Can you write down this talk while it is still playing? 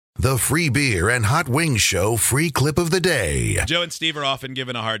The Free Beer and Hot Wings Show free clip of the day. Joe and Steve are often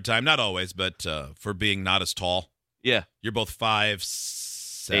given a hard time, not always, but for being not as tall. Yeah. You're both 5'7".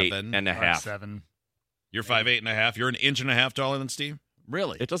 8.5. 7. You're 5'8.5". You're an inch and a half taller than Steve?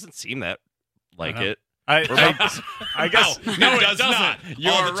 Really? It doesn't seem that like Uh-huh. it. I guess No, it does not.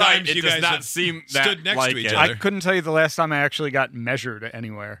 You're All the right. times It you does guys not have seem that stood next like to each it. other. I couldn't tell you the last time I actually got measured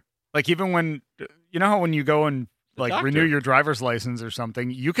anywhere. Like even when, you know how when you go and like doctor. renew your driver's license or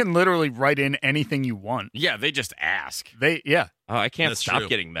something, you can literally write in anything you want. Yeah, they just ask. Yeah. Oh, I can't That's stop true.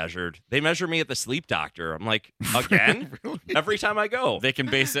 getting measured. They measure me at the sleep doctor. I'm like, again? Every time I go. They can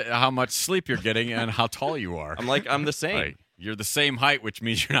base it how much sleep you're getting and how tall you are. I'm like, I'm the same. Like, you're the same height, which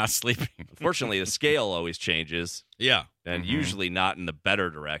means you're not sleeping. Unfortunately, the scale always changes, Yeah. and usually not in the better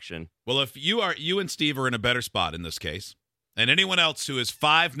direction. Well, if you and Steve are in a better spot in this case, and anyone else who is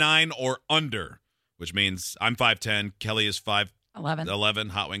 5'9" or under, which means I'm 5'10", Kelly is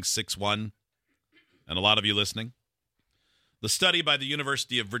 5'11", Hot Wings 6'1", and a lot of you listening. The study by the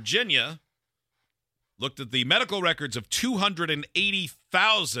University of Virginia looked at the medical records of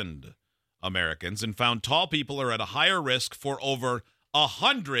 280,000 Americans and found tall people are at a higher risk for over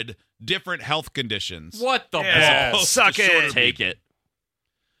 100 different health conditions. What the Yeah. balls? Opposed to Suck it. shorter Take people. it.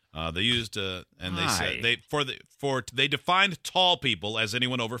 They used and they said Why? they defined tall people as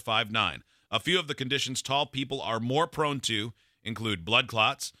anyone over 5'9". A few of the conditions tall people are more prone to include blood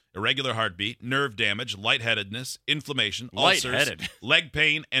clots, irregular heartbeat, nerve damage, lightheadedness, inflammation, ulcers, Lightheaded? leg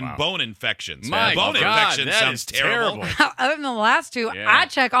pain, and Wow. bone infections. My bone God, infection that sounds is terrible. Other than the last two, Yeah. I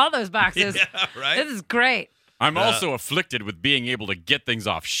check all those boxes. Yeah, right. This is great. I'm also afflicted with being able to get things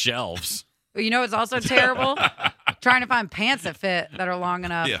off shelves. You know what's also terrible? Trying to find pants that fit that are long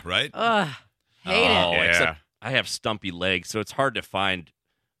enough. Yeah, right. Ugh. Hate Oh, it. Yeah. except I have stumpy legs, so it's hard to find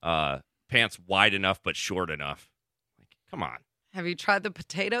pants wide enough but short enough. Like, come on. Have you tried the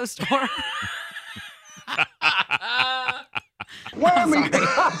potato store? I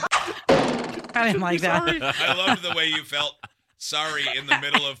didn't like that. I loved the way you felt sorry in the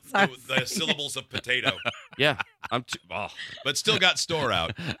middle of the syllables of potato, Yeah, I'm but still got store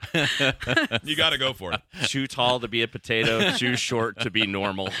out. You got to go for it. too tall to be a potato, too short to be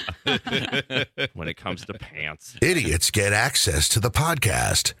normal when it comes to pants. Idiots get access to the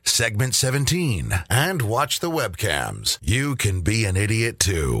podcast, segment 17, and watch the webcams. You can be an idiot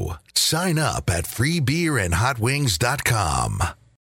too. Sign up at freebeerandhotwings.com.